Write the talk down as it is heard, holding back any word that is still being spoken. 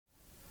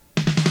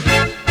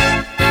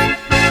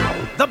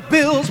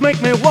Bills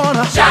make me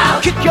wanna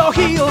shout, kick your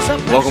heels up.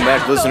 Welcome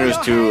back, listeners,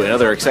 to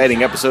another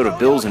exciting episode of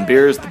Bills and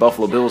Beers, the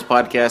Buffalo Bills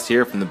podcast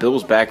here from the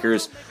Bills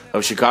backers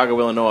of Chicago,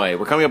 Illinois.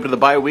 We're coming up to the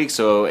bye week,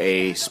 so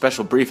a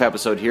special brief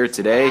episode here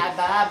today.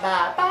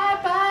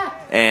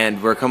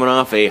 And we're coming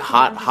off a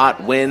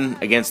hot win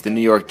against the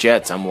New York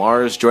Jets. I'm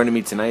Lars. Joining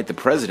me tonight, the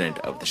president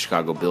of the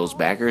Chicago Bills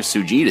backers,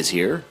 Sujit, is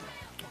here.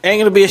 Ain't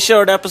gonna be a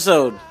short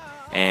episode.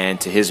 And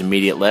to his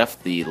immediate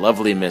left, the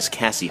lovely Miss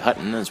Cassie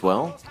Hutton as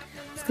well.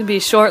 It's going to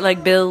be short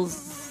like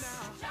Bills.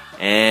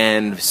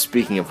 And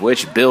speaking of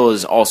which, Bill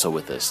is also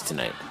with us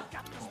tonight.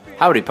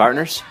 Howdy,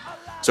 partners.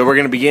 So we're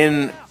going to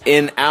begin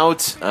in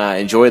out,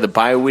 enjoy the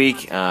bye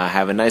week,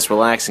 have a nice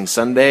relaxing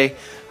Sunday.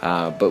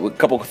 But a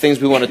couple of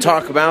things we want to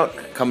talk about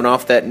coming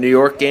off that New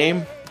York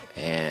game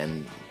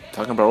and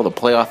talking about all the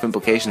playoff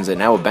implications that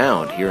now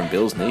abound here in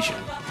Bills Nation.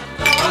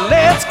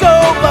 Let's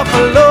go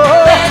Buffalo!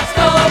 Let's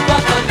go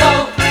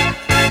Buffalo!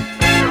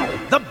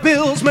 The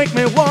Bills make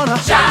me wanna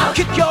shout,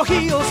 kick your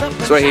heels up.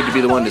 So I hate to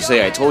be the one to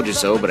say I told you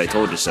so, but I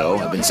told you so.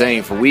 I've been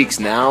saying for weeks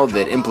now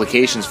that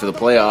implications for the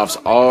playoffs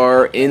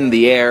are in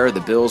the air.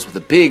 The Bills with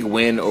a big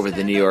win over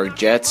the New York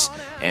Jets,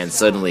 and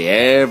suddenly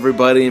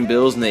everybody in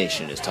Bills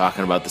Nation is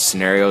talking about the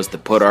scenarios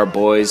that put our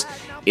boys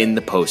in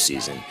the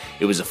postseason.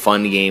 It was a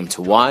fun game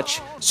to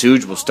watch.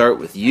 Suj, we'll start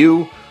with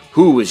you.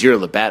 Who was your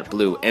Labatt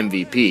Blue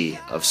MVP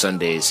of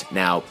Sunday's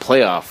now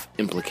playoff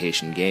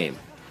implication game?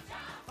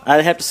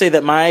 I'd have to say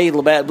that my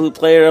Labatt Blue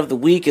Player of the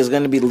Week is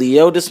going to be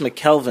Leodis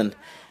McKelvin.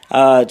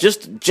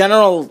 Just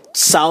general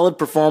solid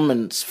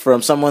performance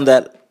from someone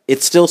that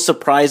it's still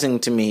surprising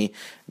to me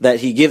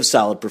that he gives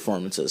solid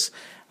performances.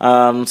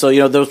 So,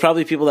 there was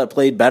probably people that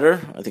played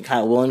better. I think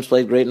Kyle Williams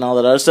played great and all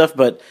that other stuff,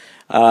 but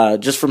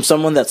just from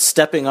someone that's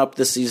stepping up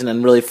this season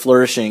and really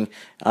flourishing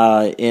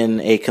in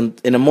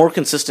a more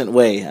consistent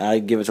way, I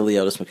give it to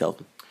Leodis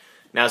McKelvin.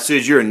 Now,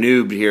 Suj, you're a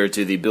noob here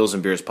to the Bills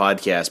and Beers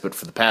podcast, but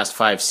for the past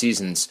 5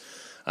 seasons,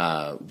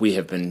 we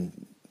have been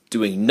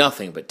doing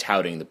nothing but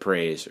touting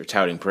praise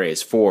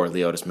for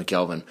Leodis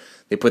McKelvin.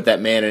 They put that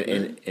man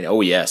in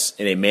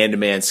a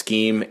man-to-man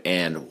scheme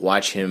and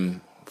watch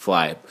him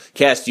fly.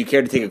 Cass, do you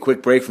care to take a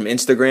quick break from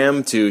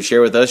Instagram to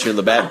share with us your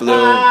Labatt Blue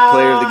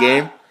Player of the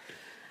Game?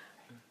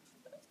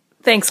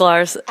 Thanks,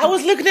 Lars. I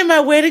was looking at my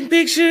wedding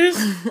pictures.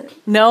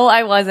 No,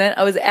 I wasn't.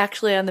 I was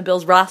actually on the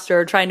Bills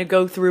roster trying to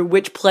go through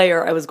which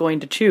player I was going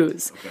to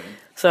choose. Okay.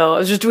 So I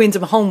was just doing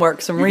some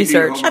homework, some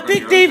research. I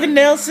picked David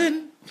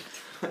Nelson.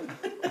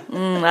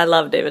 I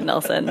love David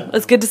Nelson.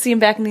 It's good to see him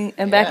back in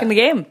the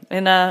game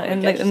in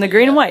the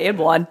green and white. He had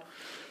one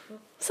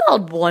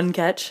solid one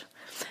catch.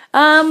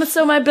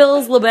 So my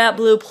Bills Labatt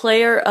Blue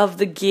Player of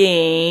the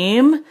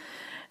Game,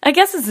 I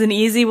guess it's an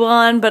easy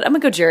one, but I'm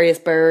gonna go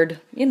Jarius Byrd.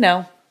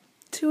 2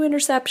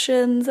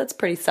 interceptions. That's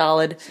pretty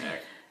solid.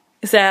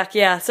 Zach,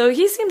 yeah. So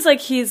he seems like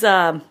he's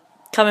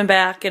coming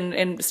back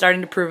and starting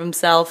to prove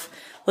himself.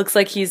 Looks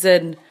like he's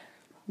in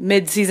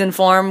mid-season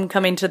form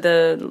coming to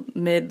the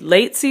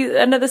late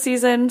end of the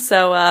season.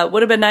 So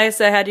would have been nice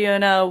I had you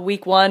in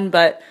week 1,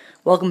 but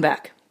welcome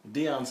back.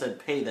 Dion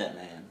said pay that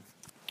man.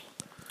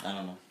 I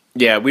don't know.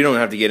 Yeah, we don't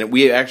have to get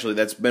it.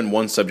 That's been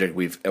one subject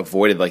we've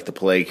avoided like the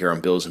plague here on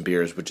Bills and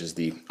Beers, which is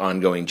the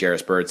ongoing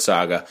Jarius Byrd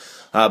saga.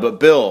 But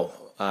Bill,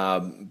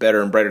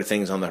 better and brighter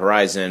things on the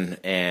horizon,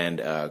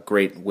 and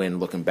great win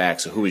looking back.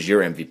 So who was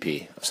your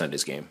MVP of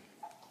Sunday's game?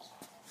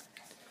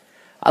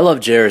 I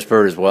love Jarius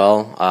Byrd as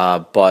well,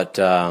 but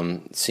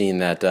seeing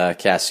that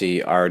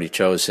Cassie already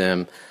chose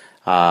him,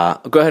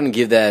 I'll go ahead and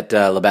give that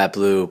Labatt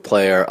Blue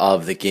Player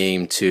of the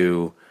Game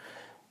to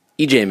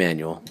E.J.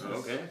 Manuel.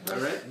 Okay,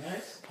 all right,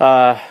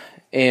 nice.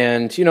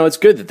 And, it's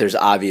good that there's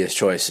obvious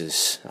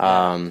choices.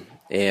 No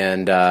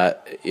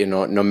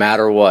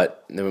matter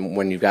what,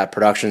 when you've got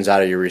productions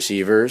out of your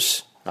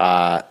receivers,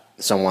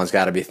 someone's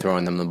got to be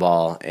throwing them the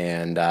ball.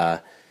 And I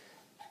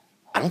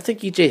don't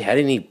think E.J. had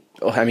any.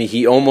 I mean,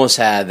 he almost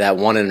had that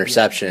one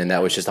interception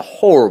that was just a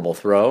horrible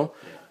throw,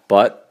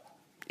 but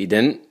he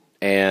didn't.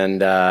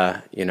 And,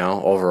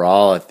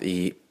 overall,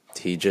 he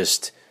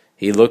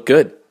looked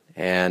good.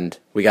 And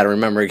we got to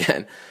remember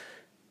again,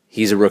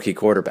 he's a rookie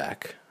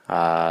quarterback.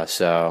 I'd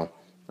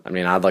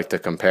like to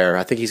compare.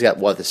 I think he's got,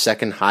 the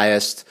second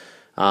highest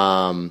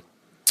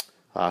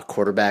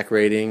quarterback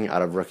rating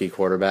out of rookie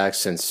quarterbacks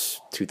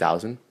since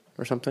 2000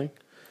 or something.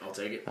 I'll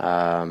take it.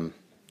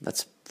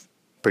 That's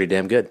pretty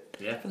damn good.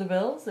 Yeah. For the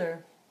Bills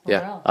or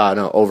overall? Yeah.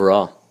 No,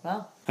 overall.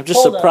 Wow. I'm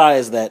just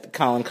surprised that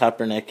Colin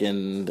Kaepernick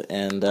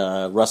and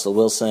Russell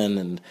Wilson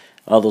and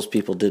all those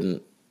people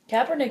didn't.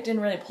 Kaepernick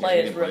didn't really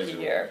play his rookie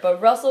year,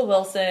 but Russell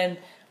Wilson,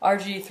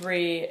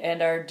 RG3,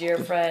 and our dear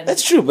friend.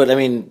 That's true, but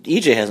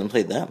EJ hasn't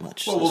played that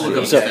much.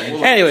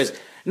 Anyways,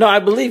 no, I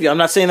believe you. I'm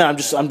not saying that.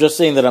 I'm just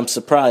saying that I'm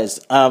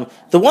surprised. The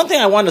one thing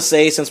I want to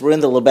say, since we're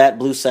in the Labatt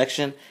Blue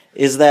section,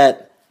 is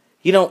that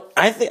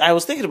I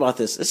was thinking about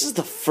this. This is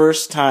the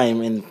first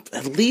time in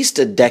at least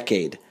a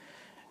decade,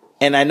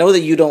 and I know that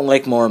you don't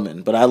like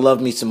Mormon, but I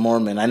love me some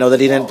Mormon. I know that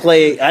he didn't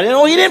play. I didn't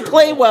know he didn't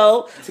play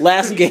well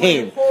last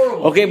game.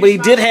 Okay, but he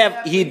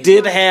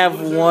did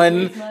have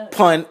one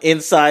punt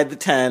inside the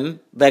 10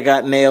 that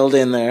got nailed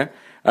in there.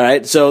 All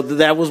right, so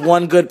that was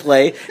one good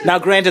play. Now,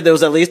 granted, there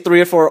was at least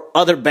 3 or 4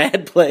 other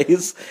bad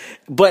plays,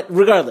 but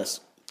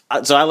regardless,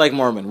 so I like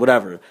Mormon,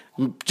 whatever,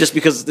 just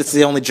because it's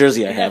the only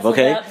jersey I have.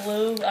 Okay. That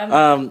blue.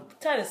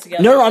 Tie this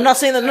together. No, I'm not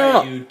saying that.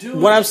 No.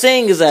 What I'm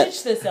saying is that.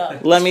 Stitch this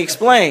up. Let me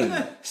explain.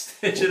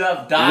 Stitch it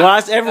up, Doc.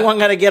 Why's everyone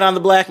got to get on the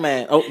black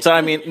man? Oh, sorry.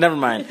 I mean, never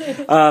mind.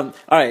 All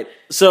right.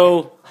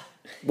 So,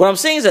 what I'm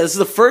saying is that this is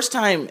the first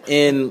time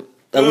in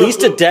at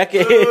least a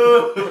decade.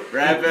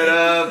 Wrap it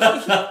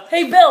up.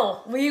 Hey,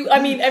 Bill.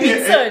 I mean,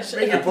 Such.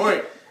 Make your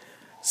point.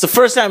 It's the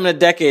first time in a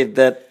decade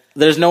that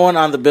there's no one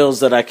on the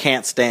Bills that I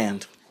can't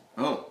stand.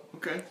 Oh,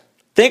 okay.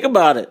 Think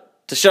about it.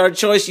 Tashard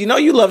Choice, you know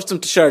you love some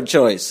Tashard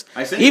Choice.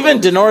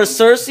 Even so. Denoris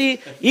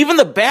Cersei, even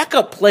the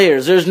backup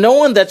players. There's no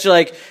one that you're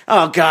like,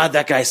 oh God,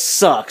 that guy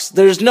sucks.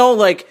 There's no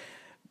like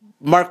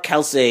Mark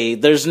Kelsey.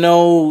 There's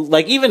no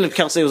like even if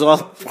Kelsey was all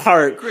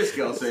part. Chris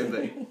Kelsey,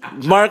 thing.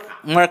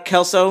 Mark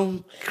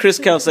Kelso, Chris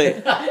Kelsey.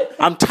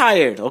 I'm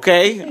tired.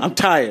 Okay, I'm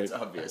tired. It's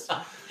obvious.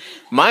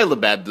 My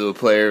Labatt Blue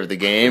player of the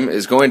game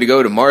is going to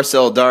go to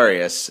Marcel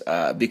Darius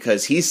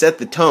because he set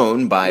the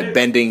tone by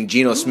bending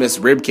Geno Smith's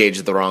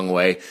ribcage the wrong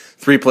way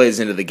 3 plays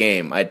into the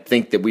game. I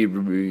think that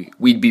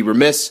we'd be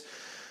remiss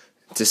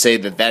to say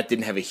that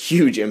didn't have a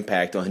huge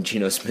impact on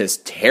Geno Smith's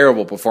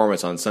terrible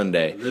performance on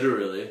Sunday.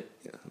 Literally.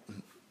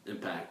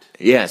 Impact.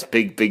 Yes,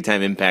 big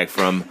time impact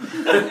from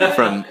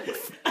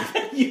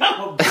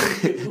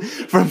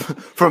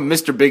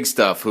Mr. Big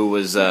Stuff, who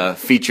was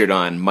featured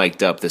on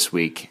Mic'd Up this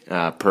week,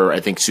 per I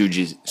think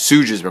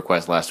Suge's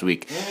request last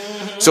week.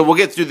 So we'll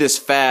get through this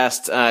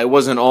fast. It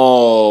wasn't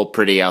all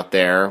pretty out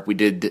there. We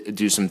did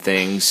do some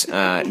things.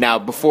 Now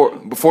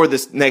before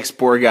this next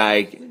poor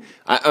guy,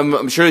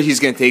 I'm sure he's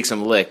going to take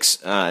some licks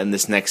in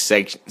this next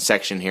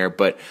section here,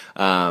 but.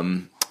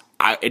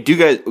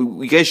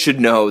 You guys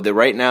should know that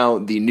right now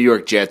the New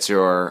York Jets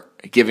are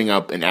giving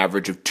up an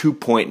average of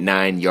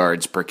 2.9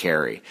 yards per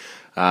carry.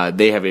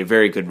 They have a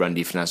very good run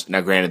defense.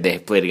 Now, granted, they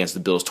have played against the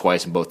Bills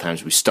twice, and both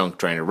times we stunk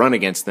trying to run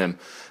against them.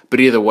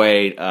 But either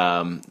way,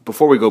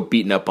 before we go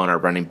beating up on our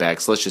running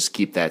backs, let's just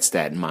keep that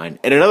stat in mind.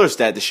 And another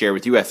stat to share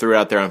with you, I threw it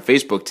out there on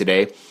Facebook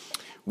today.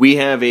 We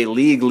have a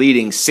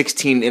league-leading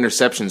 16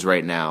 interceptions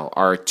right now.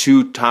 Our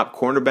 2 top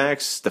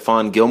cornerbacks,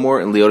 Stephon Gilmore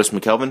and Leotis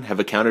McKelvin, have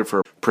accounted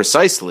for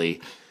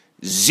precisely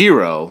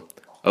 0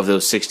 of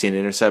those 16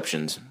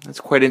 interceptions. That's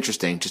quite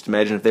interesting. Just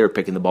imagine if they were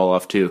picking the ball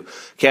off too.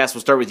 Cass,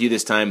 we'll start with you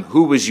this time.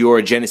 Who was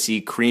your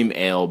Genesee Cream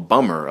Ale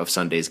bummer of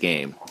Sunday's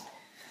game?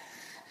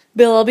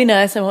 Bill, I'll be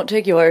nice. I won't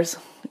take yours,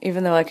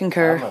 even though I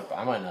concur.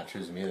 I might not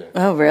choose him either.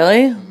 Oh,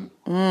 really?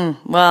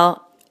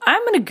 Well,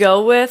 I'm going to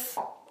go with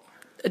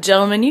a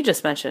gentleman you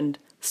just mentioned,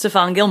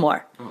 Stephon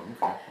Gilmore. Oh,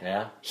 okay.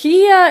 Yeah.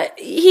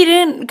 He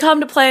didn't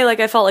come to play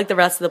like I felt like the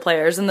rest of the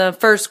players. In the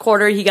first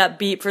quarter, he got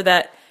beat for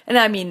that. And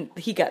I mean,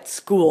 he got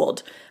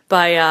schooled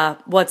by,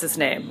 what's his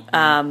name?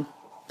 Their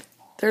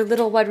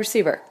little wide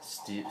receiver.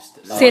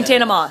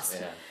 Santana Moss.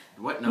 Yeah.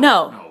 What?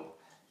 No.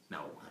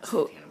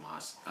 Who? Santana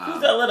Moss.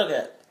 Who's that little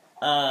guy?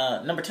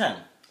 Number 10.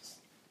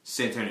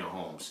 Santonio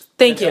Holmes.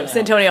 Thank you,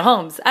 Santonio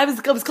Holmes. I was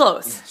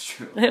close. That's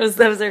true. That was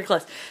very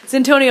close.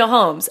 Santonio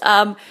Holmes.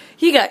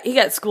 He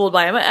got schooled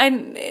by him.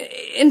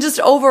 And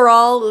just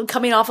overall,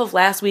 coming off of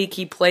last week,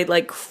 he played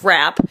like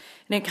crap, and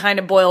it kind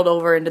of boiled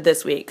over into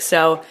this week.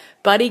 So,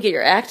 buddy, get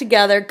your act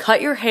together,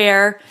 cut your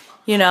hair.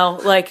 I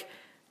don't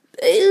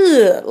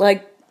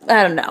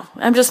know.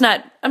 I'm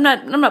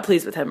not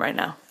pleased with him right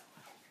now.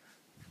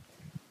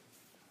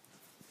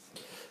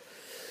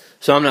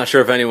 So I'm not sure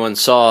if anyone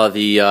saw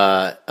the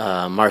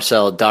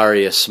Marcel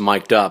Darius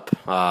Mic'd Up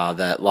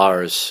that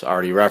Lars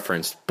already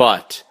referenced,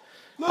 but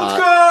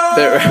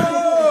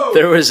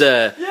there was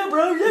a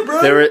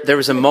there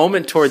was a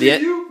moment toward the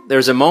end. There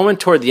was a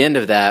moment toward the end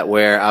of that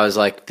where I was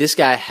like, this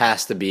guy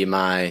has to be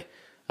my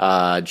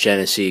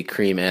Genesee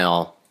Cream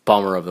Ale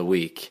bummer of the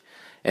week,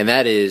 and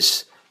that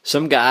is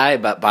some guy.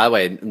 But by the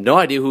way, no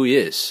idea who he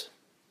is.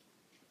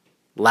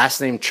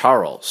 Last name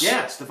Charles.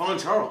 Yeah,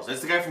 Stephon Charles.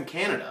 That's the guy from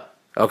Canada.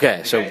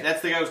 Okay,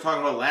 That's the guy I was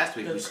talking about last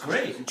week. That's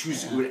great.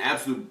 Who's an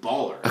absolute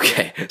baller.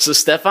 Okay, so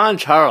Stephon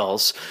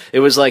Charles, it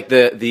was like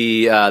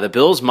the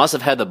Bills must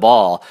have had the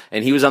ball,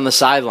 and he was on the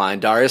sideline.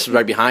 Darius was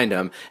right behind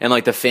him, and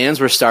like the fans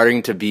were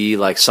starting to be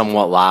like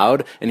somewhat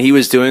loud, and he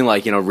was doing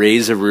like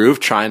raise the roof,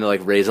 trying to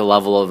like raise a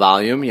level of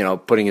volume,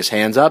 putting his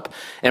hands up,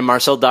 and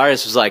Marcel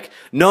Darius was like,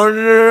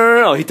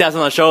 no. He taps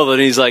on the shoulder,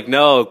 and he's like,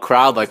 no,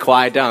 crowd, like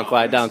quiet down.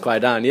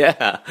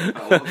 Yeah,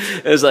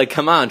 it was like,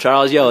 come on,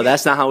 Charles,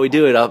 that's not how we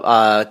do it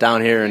up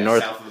down here in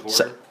North. South of the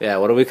border. Yeah,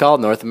 what do we call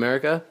it? North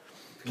America?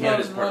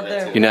 Canada's part of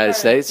that too. United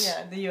States?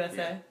 Yeah, the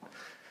USA.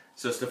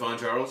 So Stephon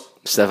Charles?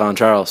 Stephon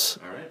Charles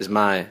right. is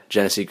my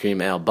Genesee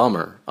Cream Ale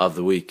bummer of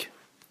the week.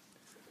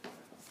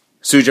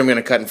 Suge, I'm going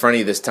to cut in front of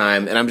you this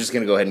time, and I'm just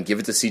going to go ahead and give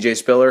it to CJ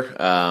Spiller.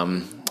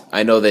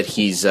 I know that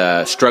he's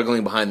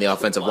struggling behind the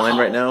offensive line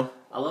right now.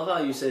 I love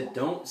how you said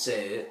don't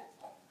say it.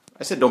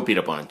 I said don't beat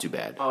up on him too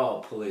bad.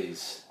 Oh,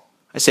 please.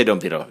 I say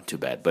don't beat up on him too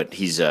bad, but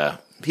he's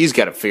he's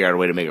got to figure out a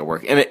way to make it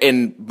work.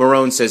 And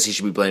Marone says he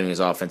should be blaming his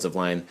offensive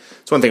line.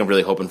 It's one thing I'm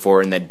really hoping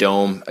for in that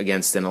dome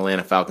against an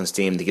Atlanta Falcons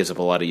team that gives up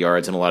a lot of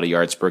yards and a lot of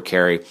yards per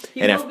carry.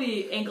 He will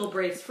be ankle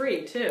brace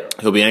free, too.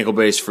 He'll be ankle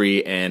brace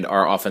free, and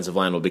our offensive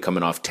line will be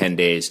coming off 10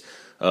 days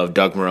of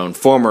Doug Marone,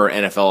 former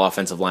NFL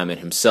offensive lineman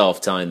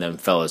himself, telling them,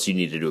 fellas, you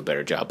need to do a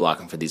better job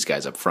blocking for these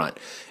guys up front.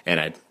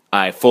 And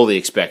I fully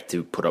expect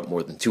to put up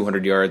more than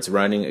 200 yards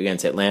running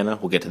against Atlanta.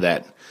 We'll get to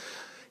that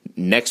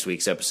next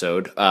week's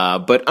episode.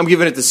 But I'm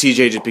giving it to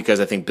CJ just because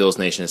I think Bills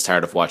Nation is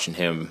tired of watching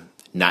him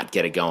not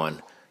get it going.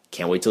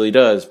 Can't wait till he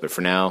does, but for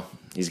now,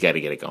 he's got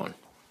to get it going.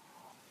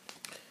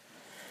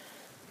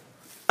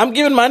 I'm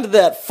giving mine to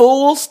that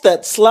fool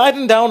that's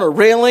sliding down a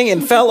railing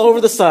and fell over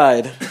the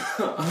side.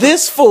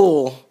 This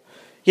fool.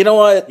 You know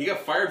what? He got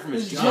fired from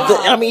his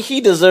job.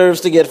 He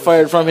deserves to get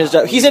fired from his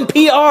job. He's in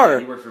PR.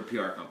 He worked for a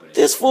PR company.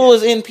 This fool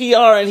is in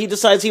PR, and he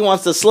decides he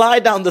wants to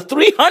slide down the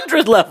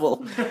 300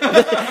 level.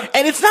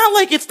 And it's not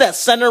like it's that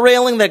center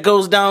railing that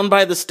goes down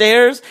by the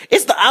stairs.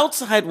 It's the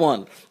outside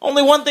one.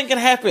 Only one thing can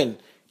happen.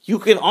 You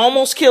can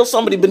almost kill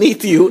somebody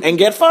beneath you and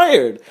get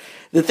fired.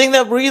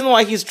 The reason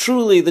why he's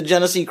truly the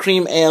Genesee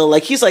Cream Ale,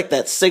 like he's like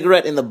that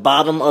cigarette in the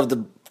bottom of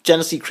the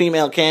Genesee Cream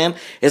Ale can,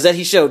 is that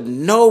he showed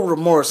no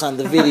remorse on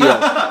the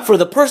video for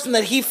the person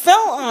that he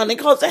fell on and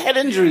caused a head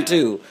injury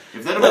to.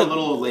 If that had been a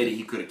little old lady,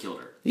 he could have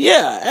killed her.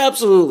 Yeah,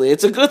 absolutely.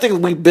 It's a good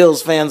thing we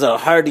Bills fans are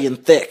hardy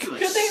and thick.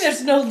 Good thing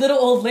there's no little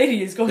old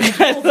ladies going to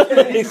kill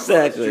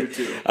Exactly.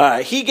 All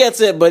right, he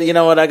gets it, but you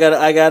know what? I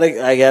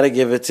gotta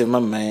give it to my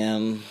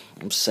man.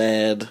 I'm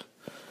sad,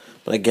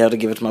 but I gotta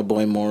give it to my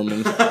boy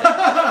Mormon.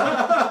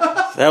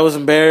 That was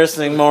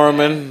embarrassing,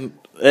 Mormon.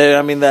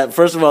 That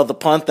first of all, the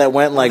punt that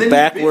went like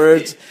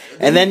backwards,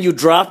 and then you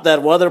dropped that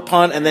other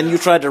punt, and then you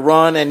tried to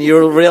run, and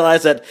you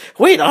realized that,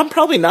 wait, I'm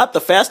probably not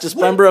the fastest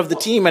member of the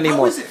team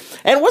anymore.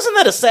 And wasn't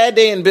that a sad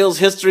day in Bills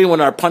history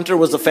when our punter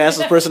was the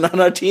fastest person on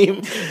our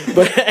team?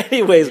 But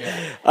anyways,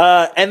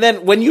 and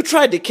then when you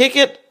tried to kick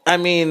it,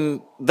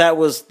 that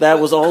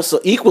was also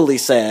equally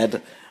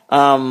sad.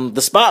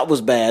 The spot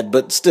was bad,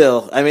 but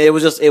still,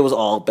 it was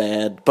all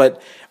bad. But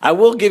I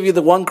will give you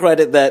the one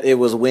credit that it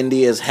was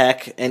windy as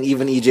heck, and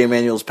even EJ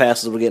Manuel's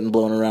passes were getting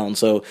blown around.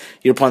 So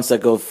your punts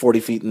that go 40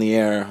 feet in the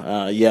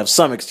air, you have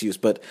some excuse.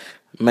 But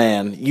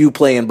man, you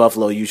play in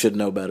Buffalo, you should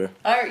know better.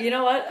 All right, you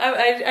know what?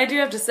 I do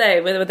have to say,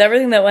 with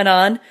everything that went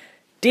on,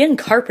 Dan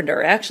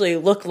Carpenter actually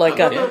looked like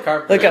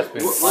a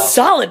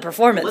solid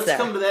performance there.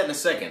 Let's come to that in a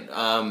second.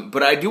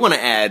 But I do want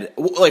to add,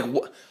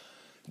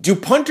 do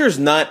punters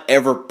not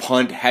ever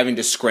punt having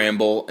to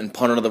scramble and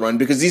punt on the run?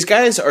 Because these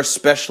guys are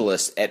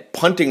specialists at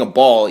punting a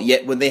ball,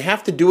 yet when they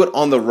have to do it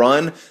on the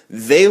run,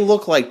 they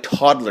look like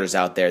toddlers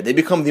out there. They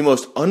become the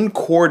most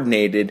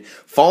uncoordinated,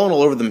 falling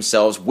all over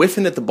themselves,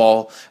 whiffing at the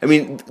ball.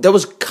 That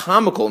was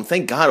comical, and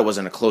thank God it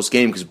wasn't a close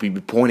game because we'd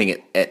be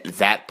pointing at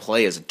that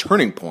play as a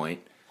turning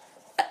point.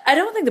 I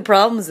don't think the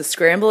problem is the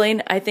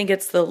scrambling. I think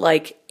it's the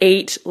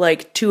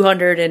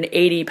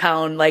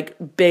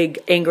 280-pound, big,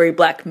 angry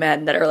black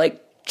men that are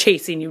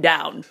chasing you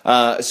down.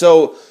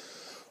 So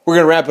we're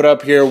going to wrap it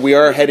up here. We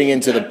are heading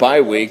into the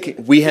bye week.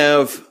 We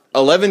have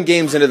 11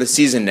 games into the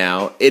season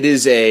now. It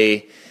is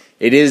a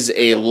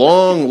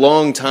long,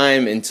 long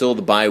time until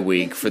the bye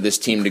week for this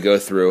team to go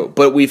through.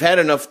 But we've had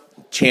enough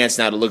chance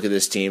now to look at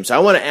this team. So I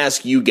want to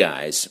ask you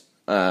guys,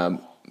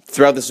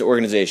 throughout this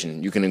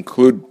organization, you can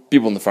include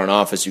people in the front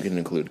office, you can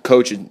include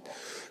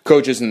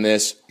coaches in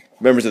this,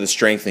 members of the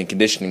strength and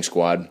conditioning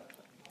squad,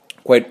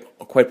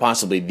 quite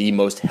possibly the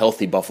most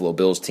healthy Buffalo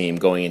Bills team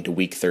going into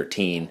Week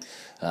 13,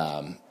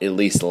 at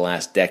least the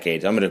last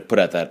decade. I'm going to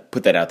put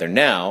that out there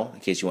now,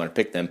 in case you want to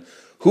pick them.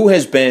 Who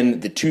has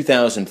been the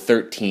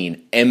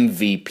 2013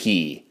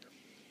 MVP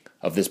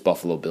of this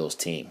Buffalo Bills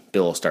team?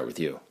 Bill, I'll start with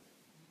you.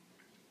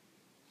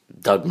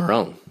 Doug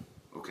Marone.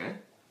 Okay.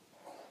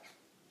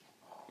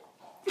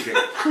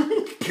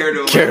 Care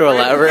to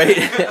elaborate?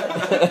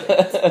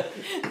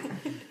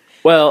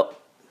 Well,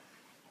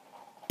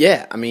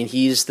 yeah,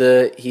 he's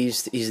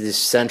the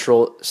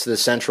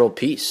central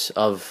piece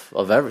of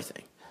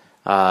everything.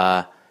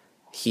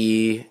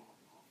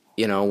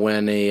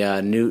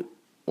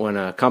 When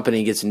a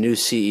company gets a new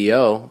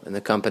CEO and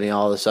the company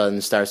all of a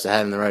sudden starts to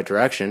head in the right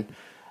direction,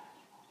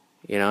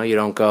 you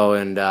don't go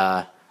and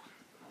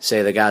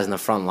say the guys in the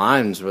front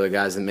lines were the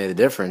guys that made the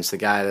difference. The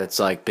guy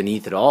that's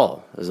beneath it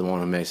all is the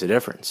one who makes a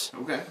difference.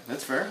 Okay,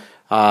 that's fair.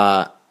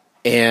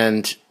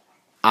 And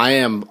I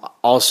am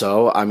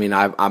also.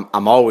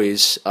 I've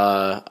always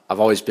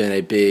been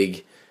a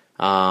big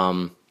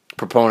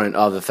proponent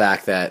of the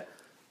fact that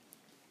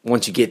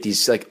once you get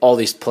these all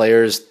these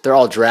players, they're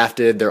all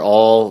drafted, they're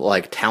all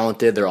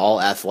talented, they're all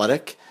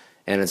athletic,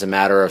 and it's a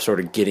matter of sort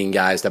of getting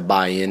guys to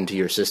buy into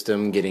your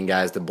system, getting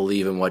guys to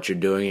believe in what you're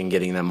doing, and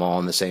getting them all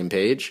on the same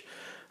page.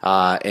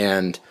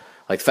 And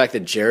the fact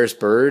that Jairus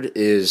Byrd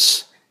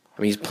is,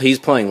 he's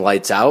playing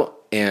lights out.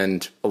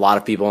 And a lot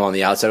of people on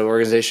the outside of the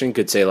organization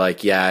could say,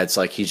 it's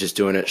he's just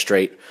doing it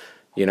straight,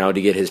 to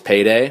get his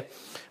payday.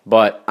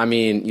 But,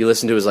 you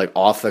listen to his,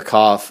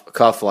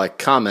 off-the-cuff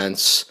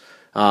comments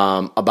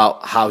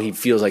about how he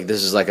feels like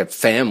this is a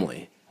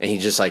family.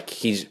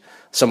 and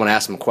someone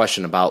asked him a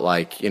question about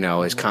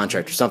his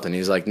contract or something.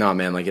 He's like, no,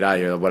 man, get out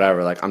of here,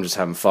 whatever. I'm just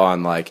having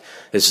fun.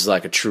 This is a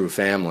true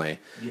family.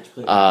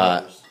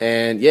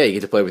 And yeah, you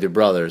get to play with your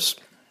brothers.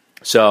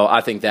 So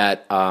I think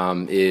that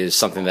is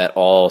something that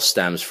all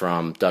stems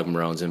from Doug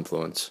Marone's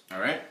influence.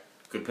 All right.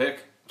 Good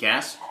pick.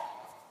 Gas?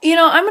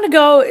 I'm going to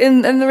go,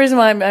 and the reason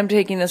why I'm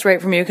taking this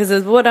right from you,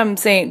 because what I'm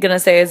going to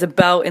say is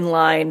about in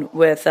line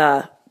with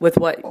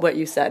what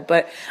you said.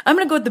 But I'm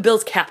going to go with the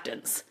Bills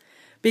captains.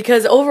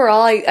 Because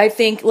overall, I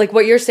think,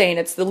 what you're saying,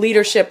 it's the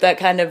leadership that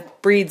kind of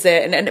breeds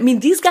it. And I mean,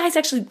 these guys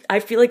actually, I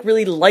feel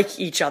really like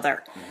each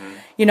other. Mm-hmm.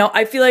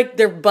 I feel like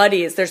they're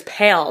buddies, there's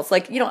pals.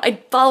 I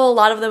follow a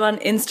lot of them on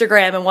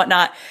Instagram and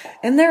whatnot.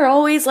 And they're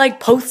always,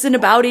 posting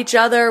about each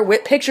other,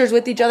 with pictures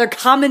with each other,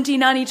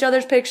 commenting on each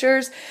other's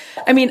pictures.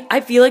 I mean, I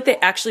feel like they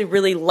actually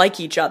really like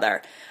each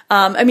other.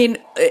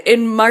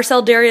 In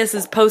Marcel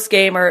Darius's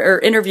post-game or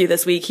interview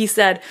this week, he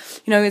said,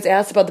 he was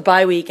asked about the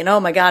bye week, and oh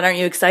my God, aren't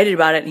you excited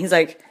about it? And he's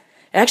like,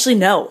 actually,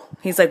 no.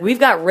 He's like, we've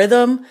got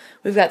rhythm.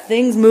 We've got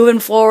things moving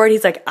forward.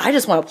 He's like, I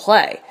just want to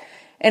play.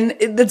 And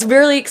it's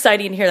really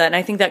exciting to hear that. And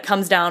I think that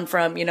comes down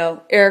from,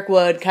 Eric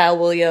Wood, Kyle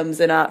Williams,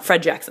 and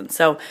Fred Jackson.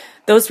 So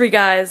those three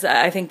guys,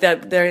 I think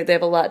that they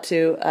have a lot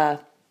to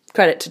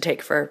credit to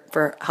take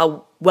for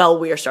how well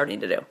we are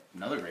starting to do.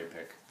 Another great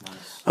pick.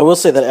 Nice. I will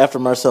say that after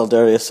Marcel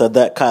Darius said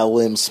that, Kyle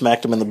Williams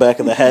smacked him in the back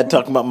of the head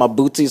talking about my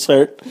bootsies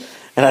hurt.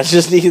 And I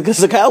just need,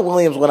 because Kyle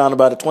Williams went on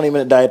about a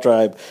 20-minute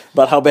diatribe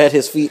about how bad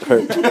his feet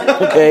hurt,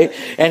 okay?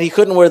 And he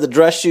couldn't wear the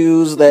dress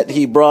shoes that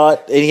he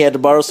brought, and he had to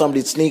borrow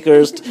somebody's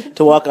sneakers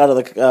to walk out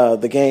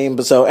of the game.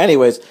 So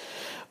anyways,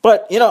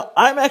 but,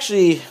 I'm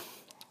actually,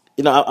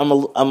 I'm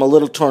a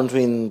little torn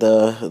between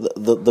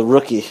the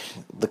rookie,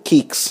 the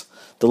Keeks,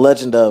 the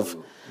legend of,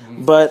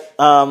 but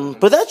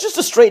that's just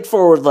a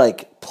straightforward,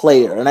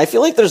 player. And I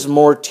feel like there's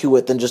more to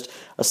it than just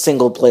a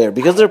single player,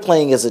 because they're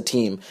playing as a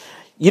team.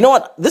 You know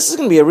what? This is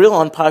going to be a real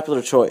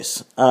unpopular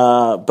choice,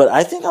 but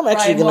I think I'm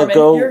actually going to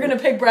go You're going to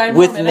pick Brian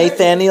with Moorman,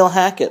 Nathaniel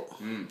Hackett.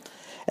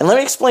 And let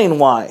me explain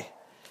why.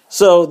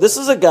 So this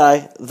is a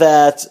guy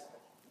that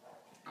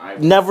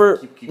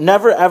never,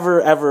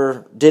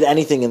 ever did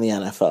anything in the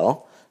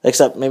NFL,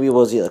 except maybe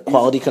was he a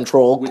quality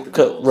control? With the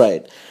Bills.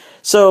 Right.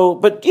 So,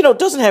 but,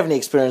 doesn't have any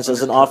experience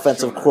as an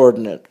offensive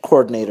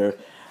coordinator.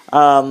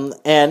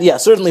 And yeah,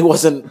 certainly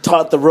wasn't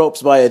taught the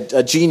ropes by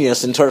a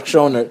genius in Turk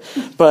Schoenert,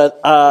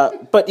 but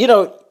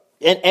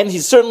and he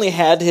certainly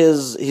had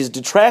his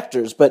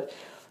detractors, but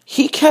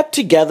he kept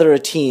together a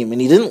team,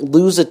 and he didn't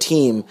lose a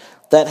team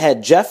that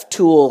had Jeff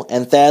Toole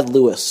and Thad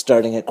Lewis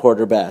starting at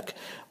quarterback,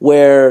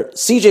 where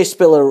C.J.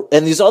 Spiller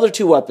and these other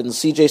two weapons,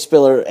 C.J.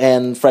 Spiller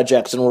and Fred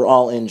Jackson, were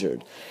all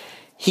injured.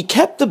 He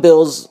kept the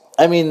Bills.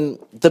 I mean,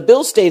 the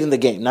Bills stayed in the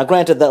game. Now,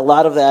 granted, that a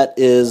lot of that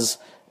is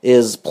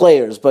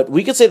players, but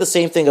we could say the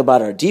same thing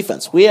about our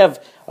defense. We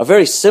have a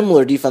very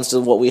similar defense to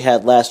what we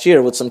had last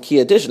year with some key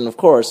addition, of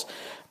course,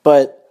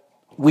 but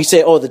we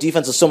say, the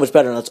defense is so much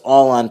better, and it's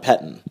all on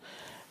Pettine.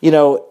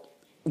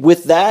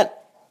 With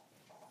that,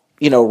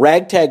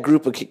 ragtag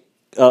group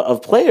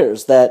of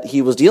players that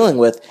he was dealing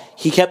with,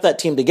 he kept that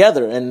team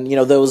together, and,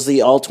 there was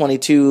the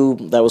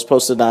All-22 that was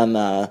posted on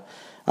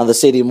the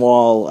stadium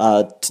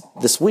wall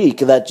this week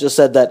that just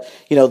said that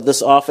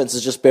this offense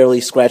is just barely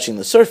scratching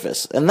the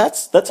surface, and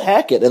that's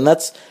Hackett, and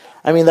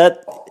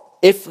that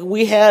if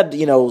we had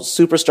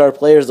superstar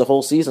players the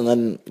whole season,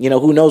 then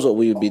who knows what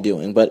we would be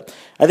doing. But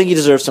I think he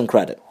deserves some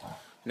credit.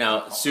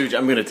 Now, Suj,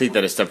 I'm going to take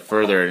that a step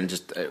further and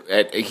just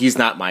he's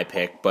not my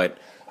pick, but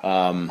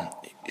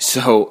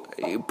so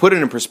put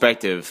it in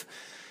perspective.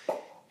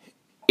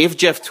 If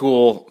Jeff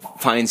Toole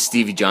finds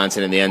Stevie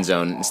Johnson in the end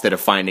zone instead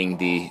of finding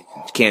the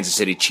Kansas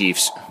City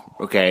Chiefs,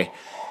 okay,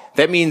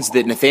 that means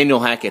that Nathaniel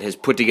Hackett has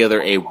put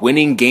together a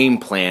winning game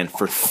plan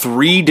for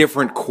 3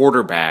 different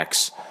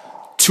quarterbacks,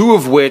 2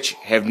 of which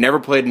have never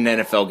played an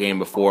NFL game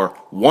before,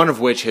 1 of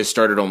which has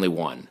started only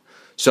 1.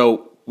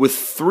 So with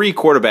 3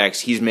 quarterbacks,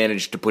 he's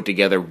managed to put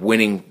together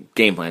winning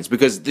game plans,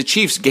 because the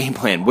Chiefs' game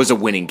plan was a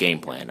winning game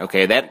plan,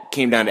 okay? That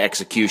came down to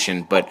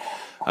execution, but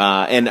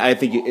and I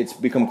think it's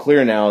become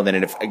clear now that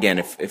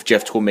if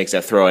Jeff Toole makes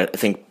that throw, I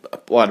think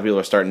a lot of people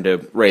are starting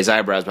to raise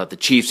eyebrows about the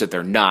Chiefs that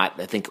they're not.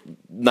 I think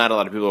not a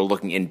lot of people are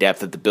looking in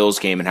depth at the Bills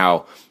game and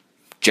how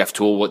Jeff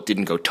Toole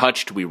didn't go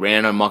touched. We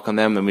ran amok on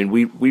them. I mean,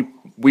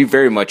 we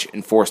very much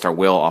enforced our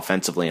will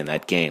offensively in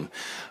that game.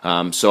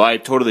 So I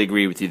totally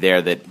agree with you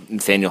there that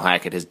Nathaniel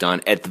Hackett has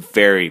done, at the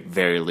very,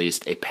 very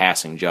least, a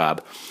passing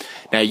job.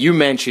 Now, you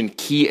mentioned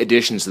key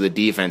additions to the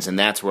defense, and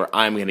that's where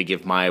I'm going to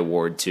give my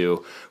award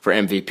to for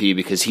MVP,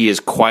 because he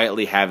is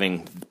quietly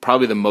having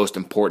probably the most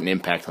important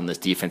impact on this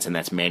defense, and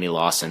that's Manny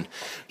Lawson.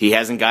 He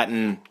hasn't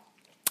gotten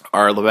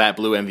our Labatt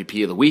Blue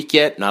MVP of the week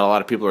yet. Not a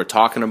lot of people are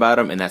talking about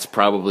him, and that's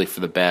probably for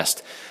the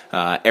best.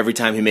 Every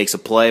time he makes a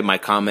play, my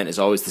comment is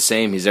always the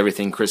same. He's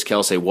everything Chris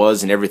Kelsay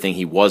was and everything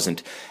he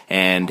wasn't.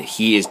 And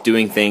he is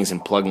doing things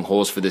and plugging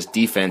holes for this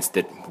defense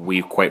that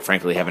we, quite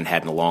frankly, haven't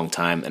had in a long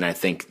time. And I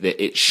think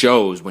that it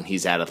shows when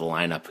he's out of the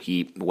lineup.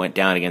 He went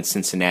down against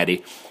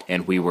Cincinnati,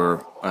 and we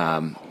were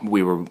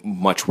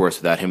much worse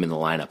without him in the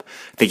lineup.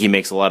 I think he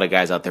makes a lot of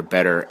guys out there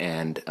better,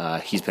 and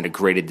he's been a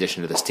great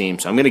addition to this team.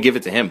 So I'm going to give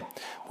it to him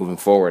moving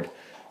forward.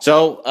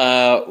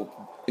 So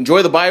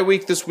enjoy the bye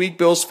week this week,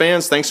 Bills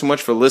fans. Thanks so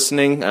much for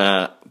listening.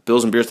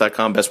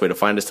 BillsandBeers.com, best way to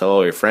find us. Tell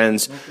all your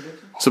friends.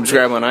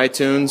 Subscribe on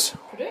iTunes.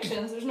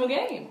 Predictions. There's no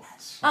game.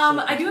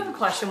 I do have a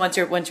question once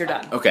you're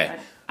done. Okay.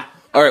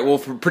 All right. Well,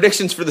 for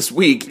predictions for this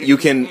week, you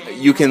can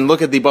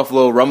look at the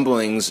Buffalo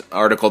Rumblings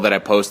article that I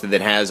posted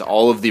that has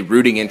all of the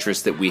rooting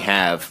interest that we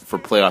have for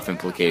playoff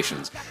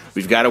implications.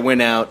 We've got to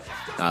win out,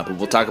 but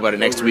we'll talk about it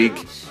next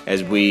week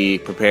as we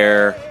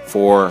prepare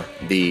for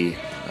the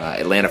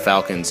Atlanta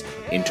Falcons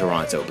in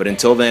Toronto. But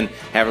until then,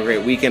 have a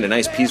great weekend, a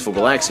nice, peaceful,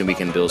 relaxing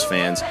weekend, Bills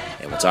fans,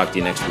 and we'll talk to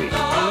you next week.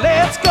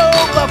 Let's go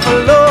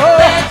Buffalo.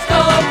 Let's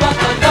go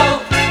Buffalo.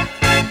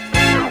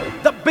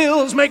 The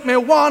Bills make me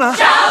wanna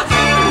shout.